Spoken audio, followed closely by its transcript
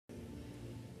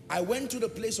I went to the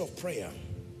place of prayer,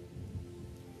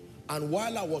 and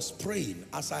while I was praying,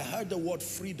 as I heard the word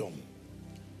freedom,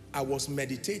 I was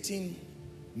meditating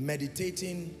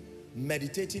in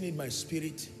my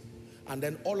spirit, and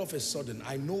then all of a sudden,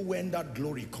 I know when that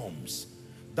glory comes,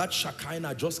 that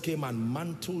Shekinah just came and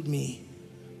mantled me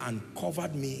and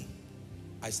covered me.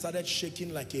 I started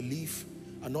shaking like a leaf,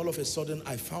 and all of a sudden,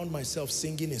 I found myself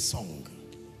singing a song.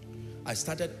 I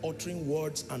started uttering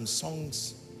words and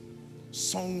songs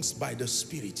by the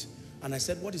Spirit. And I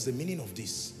said, what is the meaning of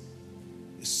this?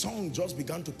 The song just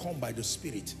began to come by the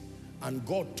Spirit. And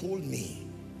God told me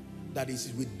that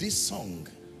it's with this song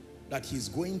that he's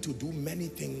going to do many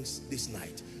things this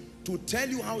night. To tell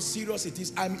you how serious it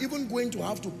is, I'm even going to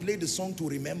have to play the song to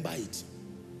remember it.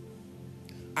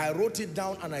 I wrote it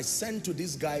down and I sent to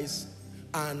these guys,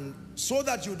 and so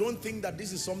that you don't think that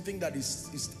this is something that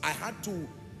I had to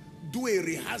do a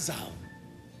rehearsal.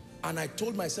 And I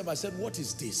told myself, I said, what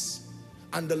is this?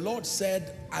 And the Lord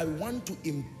said, I want to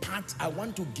impart, I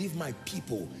want to give my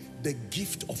people the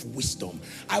gift of wisdom.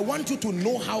 I want you to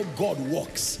know how God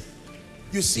works.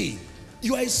 You see,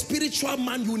 you are a spiritual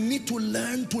man, you need to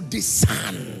learn to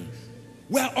discern.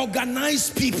 We are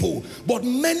organized people, but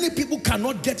many people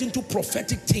cannot get into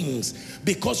prophetic things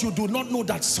because you do not know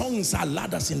that songs are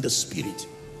ladders in the spirit.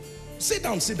 Sit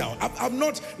down, sit down. I'm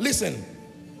not, listen,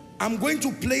 I'm going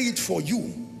to play it for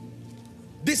you.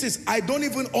 This is, I don't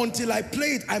even, until I play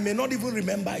it, I may not even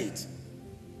remember it.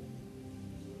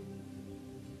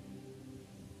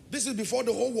 This is before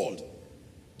the whole world.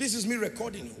 This is me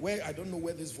recording where I don't know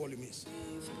where this volume is.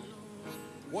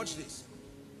 Watch this.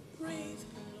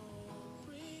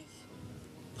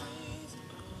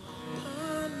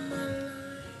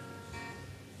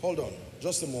 Hold on,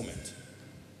 just a moment.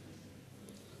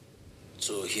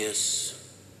 So here's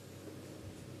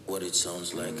what it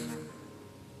sounds like.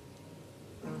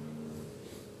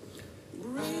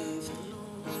 Breathe,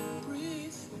 Lord,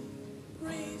 breathe,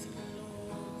 breathe,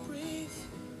 Lord, breathe,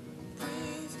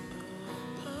 breathe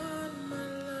upon my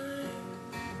life.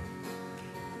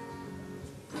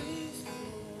 Breathe,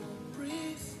 Lord,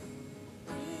 breathe,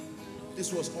 breathe.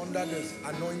 This was under the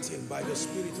anointing by the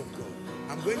Spirit of God.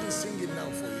 I'm going to sing it now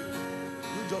for you.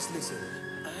 You just listen.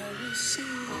 I receive, I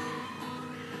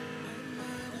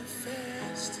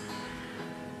manifest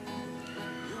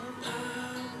your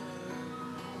power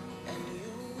and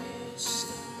your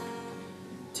wisdom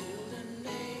till the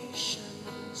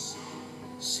nations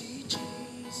see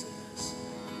Jesus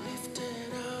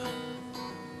lifted up,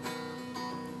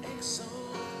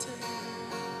 exalted.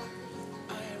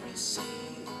 I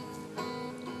receive, I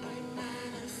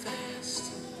manifest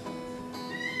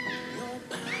your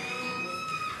power.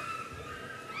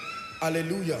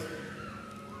 Hallelujah.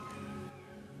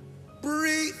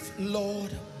 Breathe,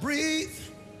 Lord, breathe.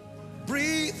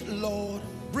 Breathe, Lord,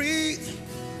 breathe.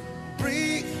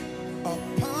 Breathe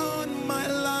upon my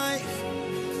life.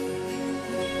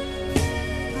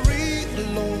 Breathe,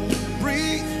 Lord,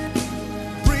 breathe.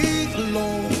 Breathe,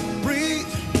 Lord,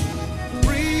 breathe.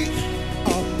 Breathe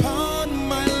upon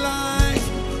my life.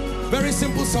 Very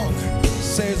simple song.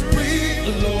 Says, breathe,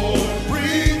 Lord,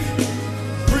 breathe.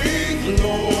 Breathe,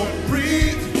 Lord,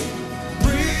 breathe.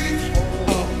 Breathe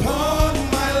upon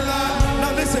my life.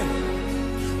 Now listen.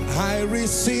 I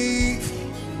receive,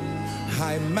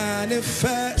 I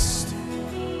manifest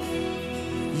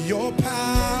your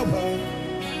power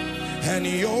and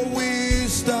your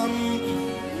wisdom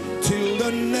till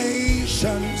the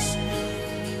nations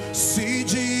see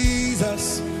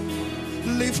Jesus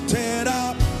lifted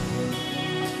up,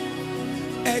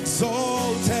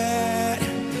 exalted.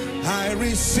 I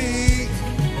receive,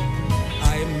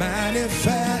 I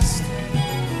manifest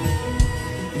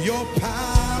your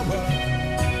power,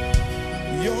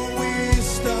 your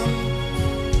wisdom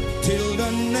till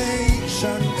the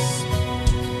nations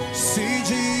see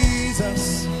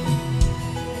Jesus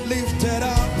lifted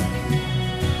up,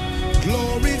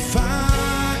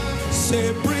 glorified.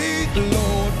 Say, breathe,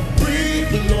 Lord,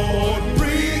 breathe, Lord,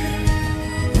 breathe.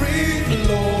 Breathe,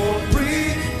 Lord,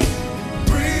 breathe.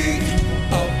 Breathe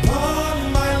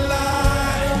upon my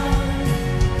life.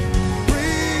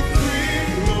 Breathe,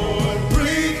 breathe, Lord,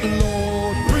 breathe,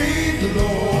 Lord, breathe,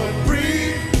 Lord,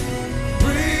 breathe.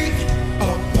 Breathe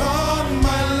upon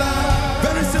my life.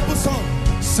 Very simple song.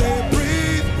 Say,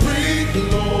 breathe, breathe,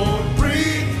 Lord,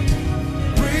 breathe.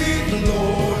 Breathe,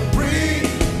 Lord, breathe.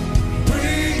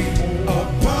 Breathe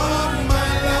upon my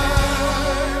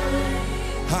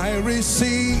life. I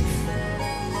receive,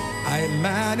 I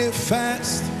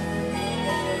manifest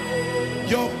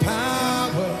your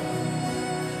power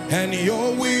and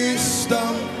your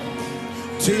wisdom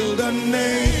till the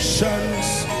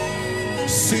nations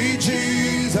See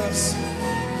Jesus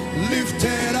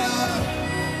lifted up,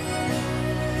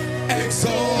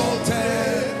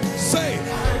 exalted. Say,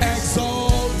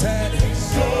 exalted,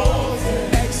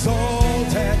 exalted,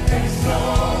 exalted,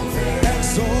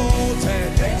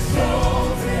 exalted,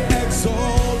 exalted,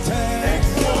 exalted,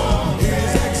 exalted. He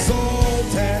is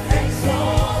exalted,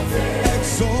 exalted,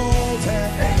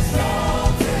 exalted,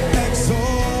 exalted,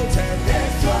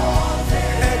 exalted,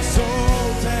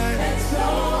 exalted,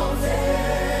 exalted.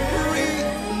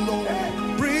 Breathe,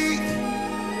 Lord, breathe,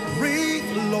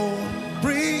 breathe, Lord,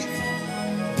 breathe,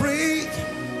 breathe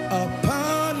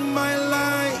upon my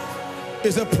life.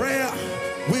 Is a prayer.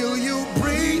 Will you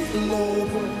breathe,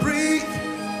 Lord, breathe,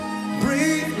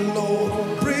 breathe,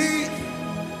 Lord, breathe,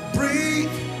 breathe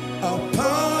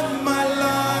upon my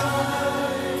life.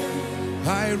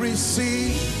 I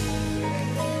receive,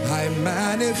 I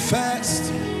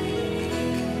manifest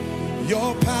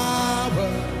your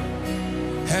power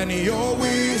and your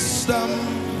wisdom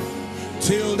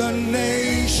till the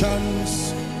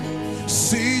nations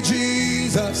see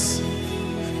Jesus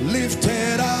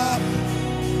lifted up,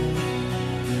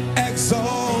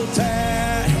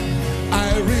 exalted.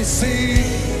 I receive,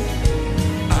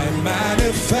 I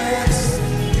manifest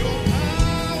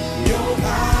your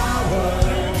power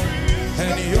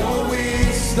and your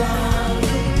wisdom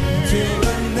till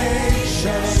the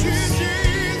nations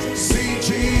see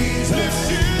Jesus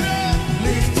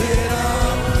lifted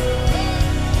up,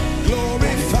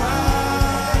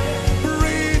 glorified.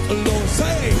 Breathe, Lord,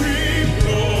 say, breathe,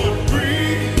 Lord,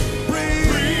 breathe, breathe,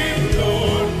 breathe,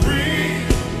 Lord, breathe,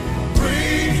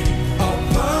 breathe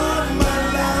upon my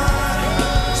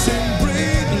life. Sing,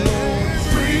 breathe, Lord,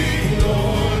 breathe,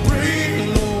 Lord, breathe,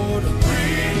 Lord,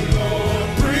 breathe, Lord,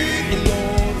 breathe,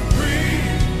 Lord, breathe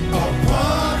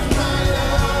upon my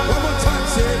life. One more time,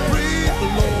 say, breathe,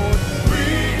 Lord,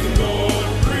 breathe, Lord,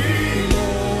 breathe,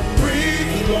 Lord,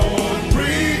 breathe, Lord,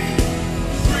 breathe,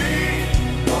 breathe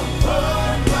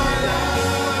upon my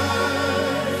life.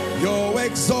 You're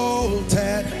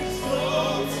exalted,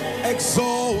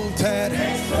 exalted,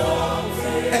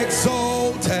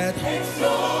 exalted,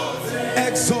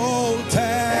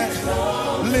 exalted,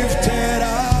 lifted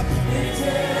up,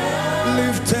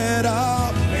 lifted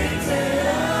up,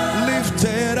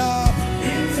 lifted up,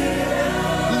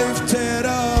 lifted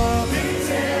up,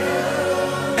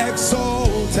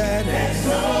 exalted,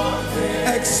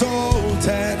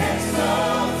 exalted,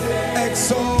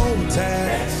 exalted,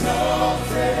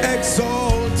 exalted.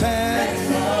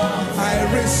 I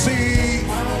receive,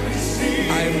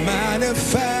 I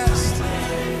manifest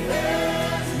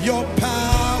your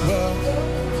power,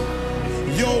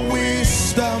 your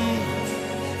wisdom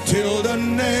till the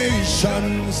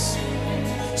nations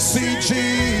see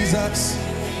Jesus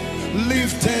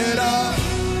lifted up,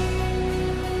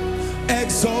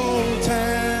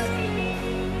 exalted.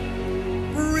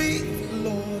 Breathe,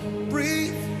 Lord,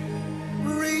 breathe,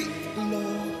 breathe,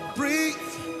 Lord, breathe,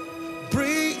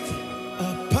 breathe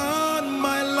upon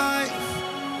my life.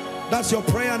 That's your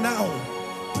prayer now.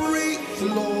 Breathe,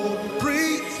 Lord,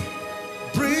 breathe,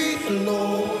 breathe,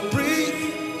 Lord, breathe.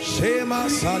 Shema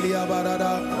Salia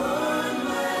Barada.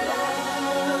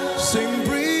 Sing,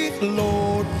 breathe,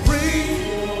 Lord, breathe,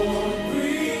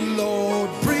 Lord,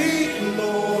 breathe,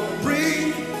 Lord,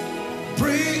 breathe,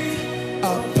 breathe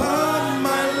upon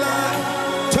my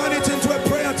life. Turn it into a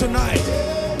prayer tonight.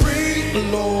 Breathe,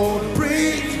 Lord,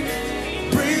 breathe,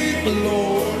 breathe,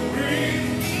 Lord,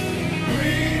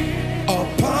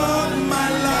 upon my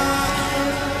life.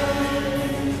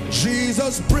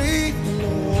 Jesus, breathe,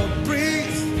 Lord,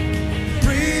 breathe,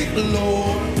 breathe,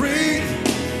 Lord, breathe,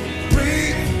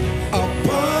 breathe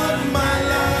upon my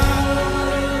life.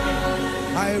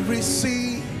 I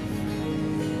receive,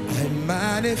 I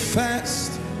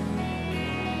manifest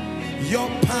your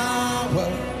power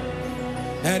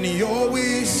and your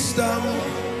wisdom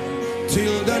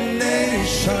till the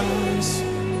nations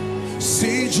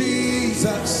see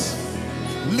Jesus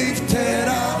lifted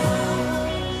up,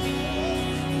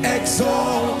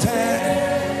 exalted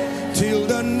till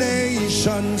the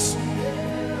nations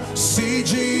see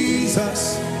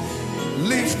Jesus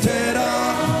lifted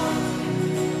up,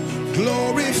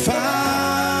 glorified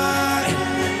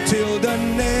till the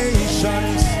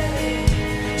nations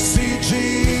see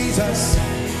Jesus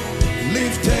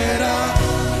lifted up,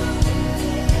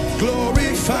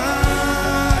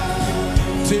 glorified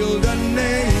till the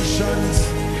nations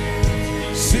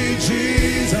see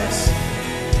Jesus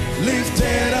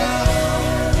lifted up.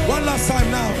 One last time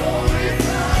now.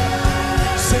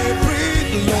 Say,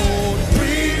 breathe, Lord,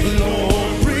 breathe,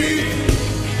 Lord, breathe,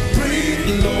 breathe,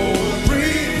 Lord,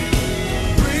 breathe,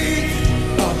 breathe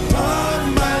upon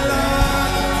my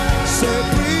life. Say,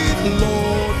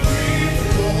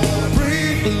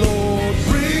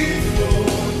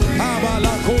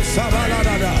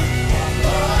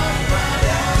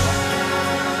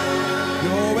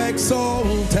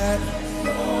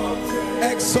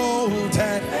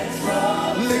 exalted,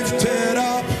 lifted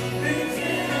up,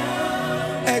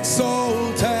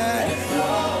 exalted,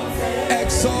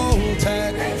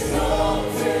 exalted,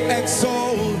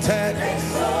 exalted,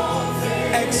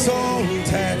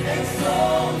 exalted,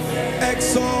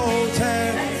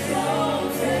 exalted.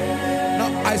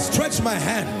 Now I stretch my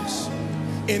hands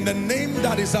in the name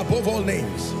that is above all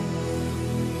names.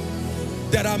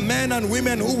 There are men and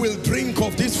women who will drink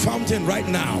of this fountain right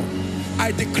now.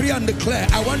 I decree and declare,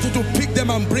 I want you to pick them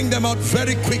and bring them out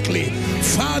very quickly.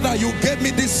 Father, you gave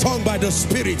me this song by the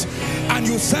Spirit, and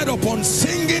you said upon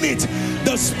singing it,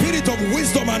 the spirit of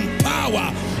wisdom and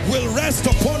power will rest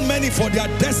upon many for their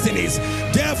destinies.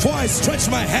 Therefore, I stretch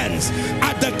my hands.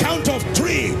 At the count of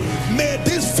 3, may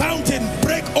this fountain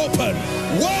break open.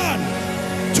 1,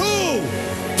 2,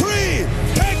 3.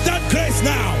 Take that grace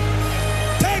now.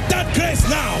 Take that grace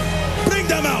now. Bring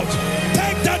them out.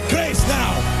 Take that grace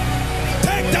now.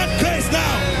 Take that grace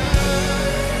now.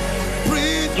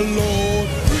 Breathe, Lord.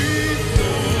 Breathe,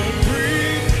 Lord.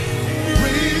 Breathe.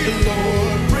 Breathe,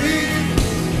 Lord. Breathe.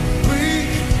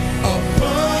 Breathe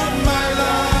upon my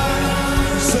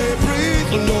life. Say,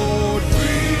 breathe, Lord.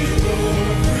 Breathe,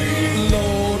 Lord. Breathe,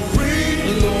 Lord. Breathe,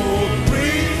 Lord.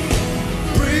 Breathe.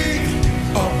 Breathe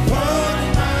upon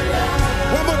my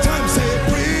life. One more time. Say,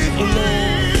 breathe, Lord.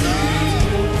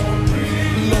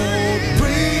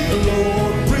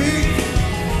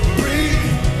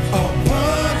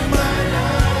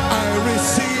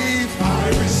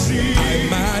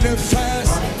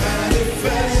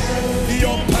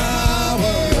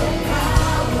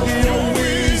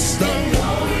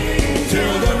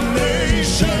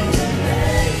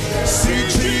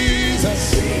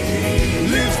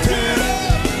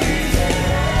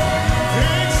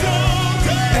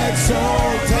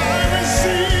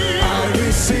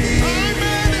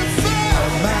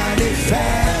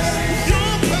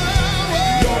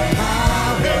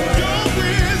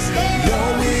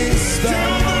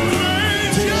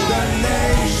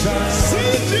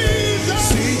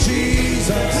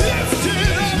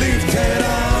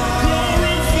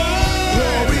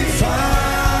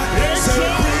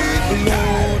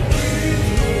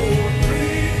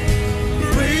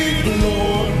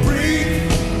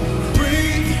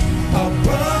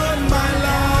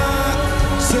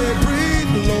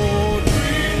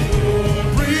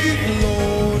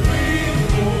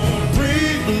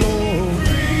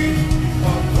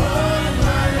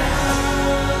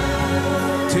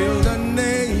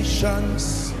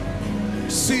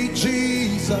 See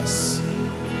Jesus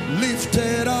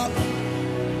lifted up,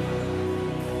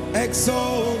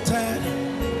 exalted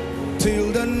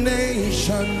till the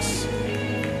nations.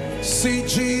 See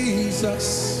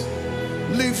Jesus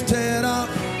lifted up,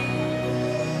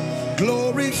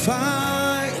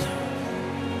 glorified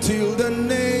till the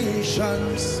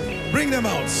nations. Bring them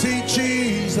out. See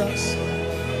Jesus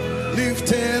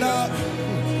lifted up,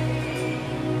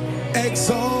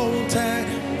 exalted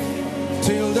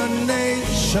till the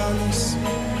nations.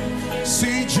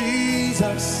 See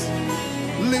Jesus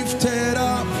lifted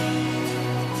up,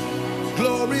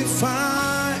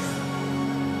 glorified.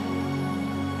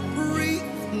 Breathe,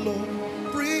 Lord.